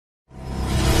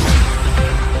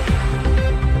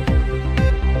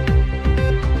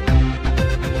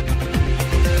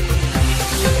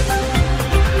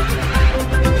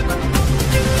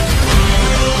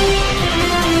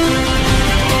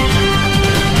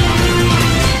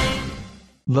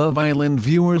Love Island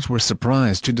viewers were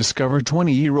surprised to discover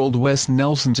 20-year-old Wes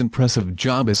Nelson's impressive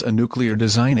job as a nuclear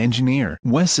design engineer.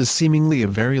 Wes is seemingly a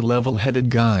very level-headed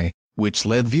guy, which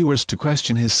led viewers to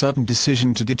question his sudden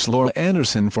decision to ditch Laura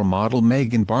Anderson for model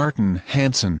Megan Barton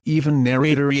Hanson. Even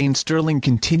narrator Ian Sterling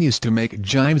continues to make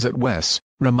jibes at Wes,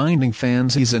 reminding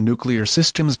fans he's a nuclear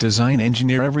systems design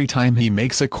engineer every time he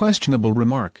makes a questionable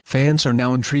remark. Fans are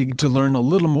now intrigued to learn a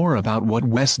little more about what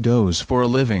Wes does for a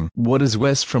living. What is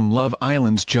Wes from Love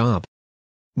Island's job?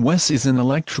 Wes is an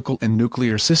electrical and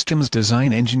nuclear systems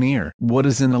design engineer. What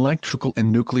is an electrical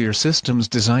and nuclear systems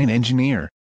design engineer?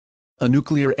 A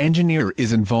nuclear engineer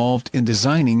is involved in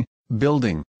designing,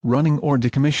 building, running or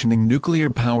decommissioning nuclear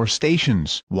power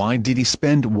stations. Why did he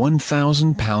spend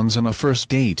 £1,000 on a first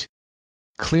date?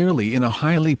 Clearly in a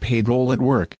highly paid role at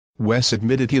work, Wes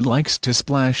admitted he likes to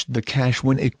splash the cash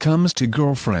when it comes to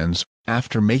girlfriends,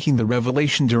 after making the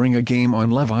revelation during a game on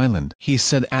Love Island. He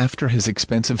said after his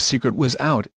expensive secret was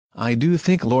out, "I do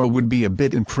think Laura would be a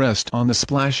bit impressed on the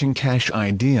splashing cash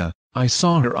idea. I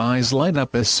saw her eyes light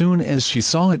up as soon as she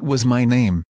saw it was my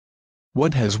name."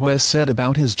 What has Wes said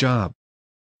about his job?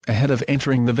 Ahead of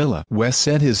entering the villa, Wes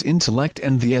said his intellect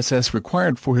and the SS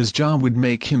required for his job would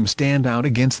make him stand out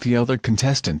against the other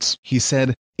contestants. He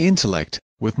said, "Intellect,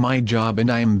 with my job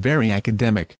and I am very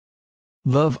academic."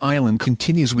 Love Island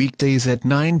continues weekdays at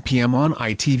 9 p.m. on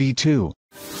ITV2.